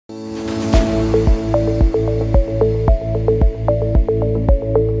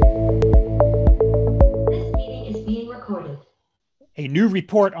a new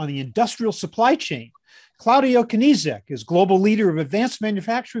report on the industrial supply chain. Claudio Knizek is global leader of advanced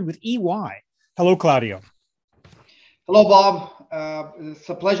manufacturing with EY. Hello, Claudio. Hello, Bob. It's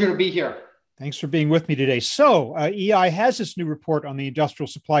a pleasure to be here. Thanks for being with me today. So EY has this new report on the industrial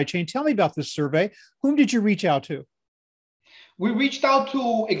supply chain. Tell me about this survey. Whom did you reach out to? We reached out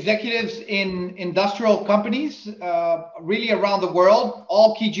to executives in industrial companies, really around the world,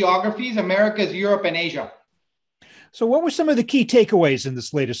 all key geographies, Americas, Europe, and Asia. So what were some of the key takeaways in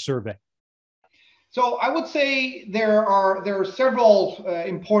this latest survey? So I would say there are several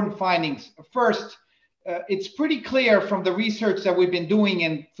important findings. First, it's pretty clear from the research that we've been doing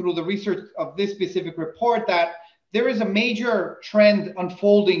and through the research of this specific report that there is a major trend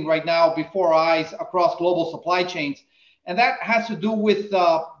unfolding right now before our eyes across global supply chains. And that has to do with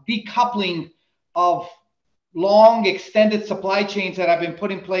decoupling of long extended supply chains that have been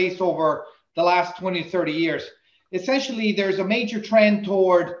put in place over the last 20 to 30 years. Essentially, there's a major trend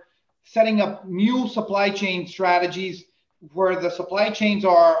toward setting up new supply chain strategies where the supply chains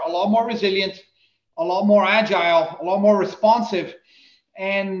are a lot more resilient, a lot more agile, a lot more responsive,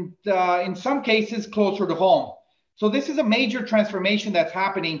 and in some cases closer to home. So this is a major transformation that's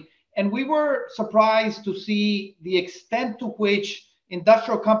happening. And we were surprised to see the extent to which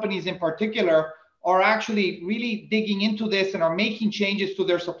industrial companies in particular are actually really digging into this and are making changes to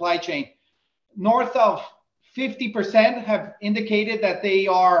their supply chain. North of 50% have indicated that they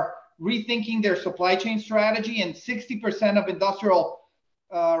are rethinking their supply chain strategy, and 60% of industrial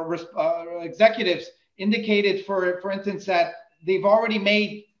executives indicated, for instance, that they've already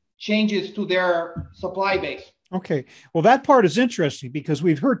made changes to their supply base. Okay. Well, that part is interesting because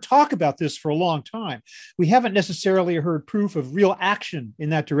we've heard talk about this for a long time. We haven't necessarily heard proof of real action in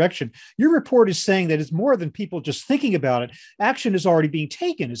that direction. Your report is saying that it's more than people just thinking about it. Action is already being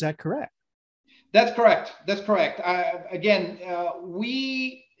taken. Is that correct? That's correct. That's correct.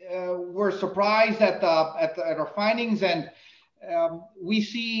 We were surprised at our findings, and we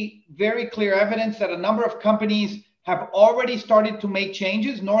see very clear evidence that a number of companies have already started to make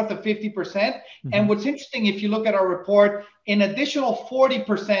changes, north of 50%. Mm-hmm. And what's interesting, if you look at our report, an additional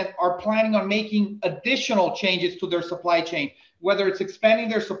 40% are planning on making additional changes to their supply chain, whether it's expanding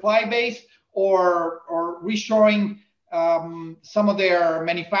their supply base or reshoring some of their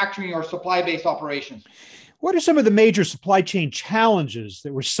manufacturing or supply-based operations. What are some of the major supply chain challenges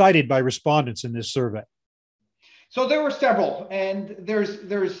that were cited by respondents in this survey? So there were several, and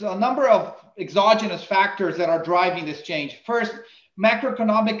there's a number of exogenous factors that are driving this change. First,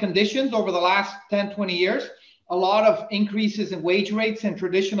 macroeconomic conditions over the last 10, 20 years, a lot of increases in wage rates in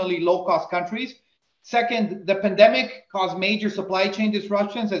traditionally low-cost countries. Second, the pandemic caused major supply chain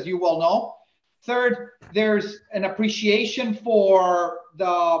disruptions, as you well know. Third, there's an appreciation for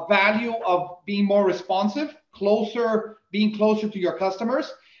the value of being more responsive, being closer to your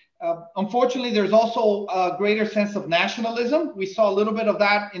customers. Unfortunately, there's also a greater sense of nationalism. We saw a little bit of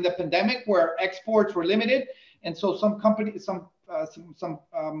that in the pandemic where exports were limited. And so some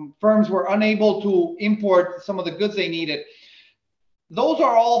firms were unable to import some of the goods they needed. Those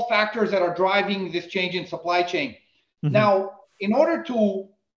are all factors that are driving this change in supply chain. Mm-hmm. Now, in order to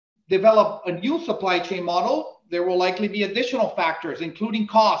develop a new supply chain model, there will likely be additional factors, including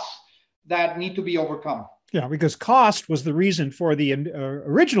costs, that need to be overcome. Yeah, because cost was the reason for the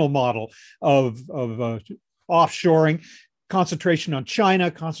original model of offshoring, concentration on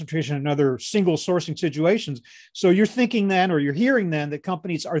China, concentration on other single sourcing situations. So you're thinking then, or you're hearing then, that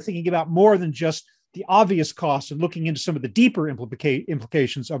companies are thinking about more than just the obvious costs and looking into some of the deeper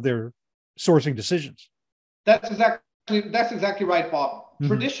implications of their sourcing decisions. That's exactly right, Bob. Mm-hmm.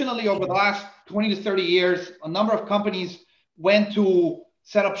 Traditionally, over the last 20 to 30 years, a number of companies went to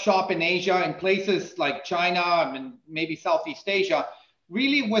set up shop in Asia, in places like China and maybe Southeast Asia,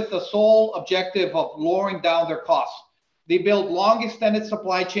 really with the sole objective of lowering down their costs. They built long extended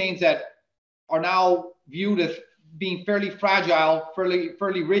supply chains that are now viewed as being fairly fragile,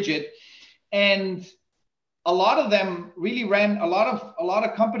 fairly rigid. And a lot of them really a lot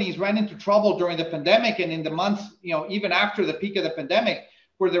of companies ran into trouble during the pandemic and in the months, even after the peak of the pandemic,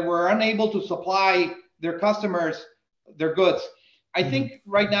 where they were unable to supply their customers their goods. I think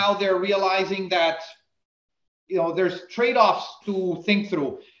right now they're realizing that, there's trade-offs to think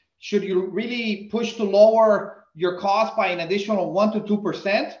through. Should you really push to lower your cost by an additional 1 to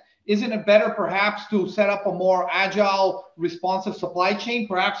 2%? Isn't it better perhaps to set up a more agile, responsive supply chain,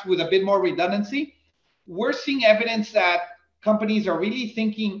 perhaps with a bit more redundancy? We're seeing evidence that companies are really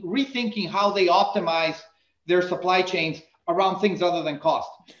rethinking how they optimize their supply chains around things other than cost.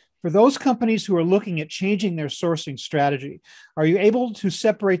 For those companies who are looking at changing their sourcing strategy, are you able to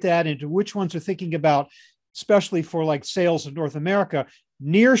separate that into which ones are thinking about especially for like sales in North America,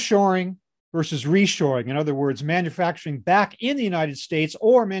 nearshoring versus reshoring. In other words, manufacturing back in the United States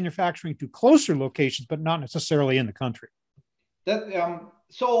or manufacturing to closer locations, but not necessarily in the country.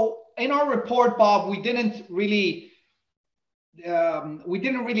 So in our report, Bob, we didn't really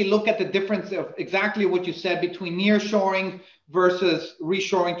look at the difference of exactly what you said between nearshoring versus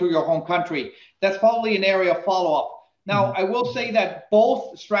reshoring to your home country. That's probably an area of follow-up. Now, I will say that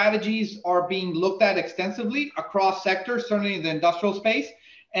both strategies are being looked at extensively across sectors, certainly in the industrial space.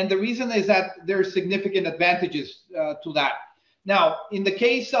 And the reason is that there's significant advantages to that. Now, in the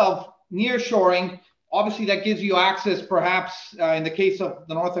case of nearshoring, obviously that gives you access, perhaps in the case of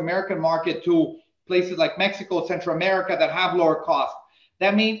the North American market, to places like Mexico, Central America that have lower costs.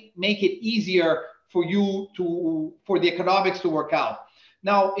 That may make it easier for you for the economics to work out.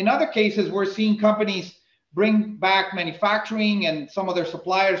 Now, in other cases, we're seeing companies bring back manufacturing and some of their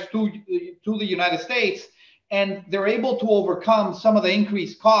suppliers to the United States, and they're able to overcome some of the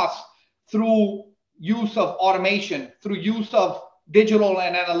increased costs through use of automation, through use of digital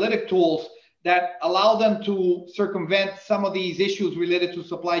and analytic tools that allow them to circumvent some of these issues related to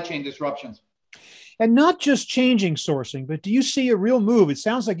supply chain disruptions. And not just changing sourcing, but do you see a real move? It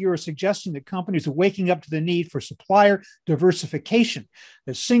sounds like you were suggesting that companies are waking up to the need for supplier diversification.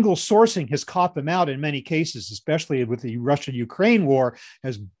 The single sourcing has caught them out in many cases, especially with the Russia-Ukraine war,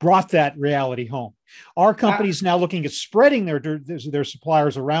 has brought that reality home. Are companies now looking at spreading their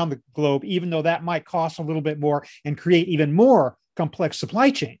suppliers around the globe, even though that might cost a little bit more and create even more complex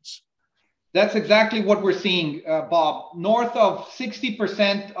supply chains? That's exactly what we're seeing, Bob. North of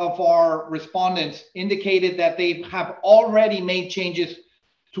 60% of our respondents indicated that they have already made changes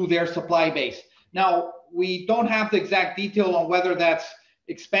to their supply base. Now, we don't have the exact detail on whether that's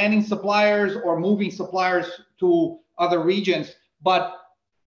expanding suppliers or moving suppliers to other regions, but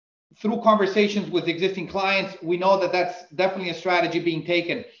through conversations with existing clients, we know that that's definitely a strategy being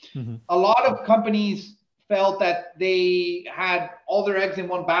taken. A lot of companies felt that they had all their eggs in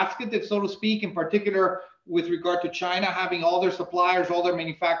one basket, if so to speak, in particular with regard to China, having all their suppliers, all their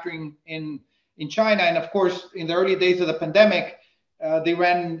manufacturing in China. And of course, in the early days of the pandemic,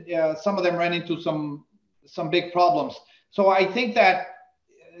 some of them ran into some big problems. So I think that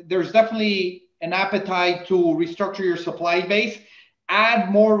there's definitely an appetite to restructure your supply base, add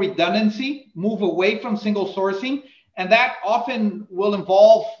more redundancy, move away from single sourcing, and that often will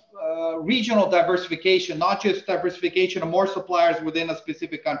involve regional diversification, not just diversification of more suppliers within a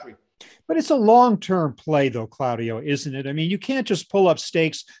specific country. But it's a long-term play, though, Claudio, isn't it? I mean, you can't just pull up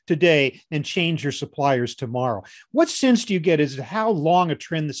stakes today and change your suppliers tomorrow. What sense do you get as to how long a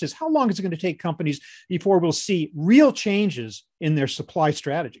trend this is? How long is it going to take companies before we'll see real changes in their supply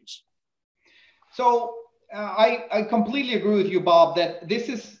strategies? So I completely agree with you, Bob, that this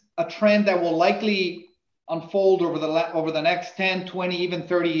is a trend that will likely unfold over the next 10, 20, even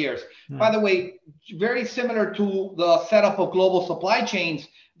 30 years. By the way, very similar to the setup of global supply chains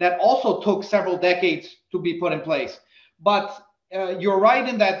that also took several decades to be put in place. But you're right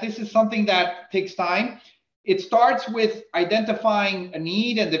in that this is something that takes time. It starts with identifying a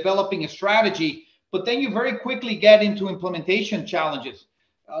need and developing a strategy, but then you very quickly get into implementation challenges.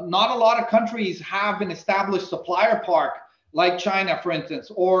 Not a lot of countries have an established supplier park like China, for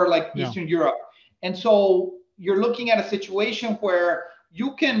instance, or like Eastern Europe. And so you're looking at a situation where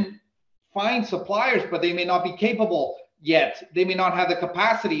you can find suppliers, but they may not be capable yet. They may not have the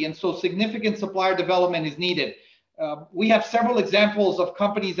capacity. And so significant supplier development is needed. We have several examples of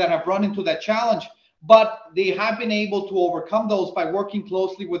companies that have run into that challenge, but they have been able to overcome those by working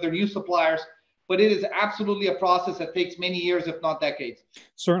closely with their new suppliers. But it is absolutely a process that takes many years, if not decades.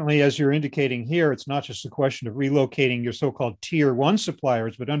 Certainly, as you're indicating here, it's not just a question of relocating your so-called tier one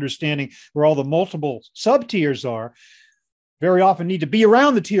suppliers, but understanding where all the multiple sub-tiers are. Very often need to be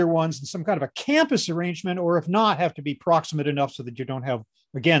around the tier ones in some kind of a campus arrangement, or if not, have to be proximate enough so that you don't have,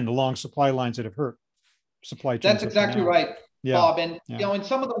 again, the long supply lines that have hurt supply chains. That's exactly right, Bob. And you know, in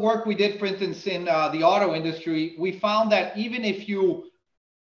some of the work we did, for instance, in the auto industry, we found that even if you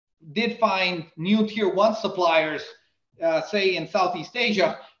did find new tier one suppliers, say in Southeast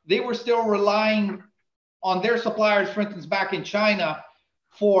Asia, they were still relying on their suppliers, for instance, back in China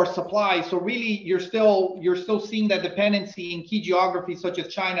for supply. So really, you're still seeing that dependency in key geographies such as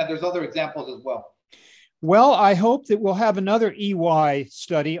China. There's other examples as well. Well, I hope that we'll have another EY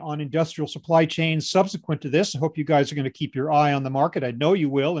study on industrial supply chains subsequent to this. I hope you guys are going to keep your eye on the market. I know you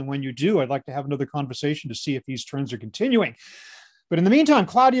will. And when you do, I'd like to have another conversation to see if these trends are continuing. But in the meantime,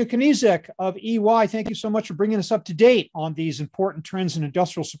 Claudio Knizek of EY, thank you so much for bringing us up to date on these important trends in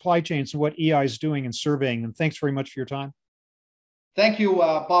industrial supply chains and what EY is doing and surveying them. Thanks very much for your time. Thank you,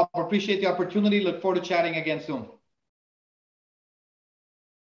 Bob. Appreciate the opportunity. Look forward to chatting again soon.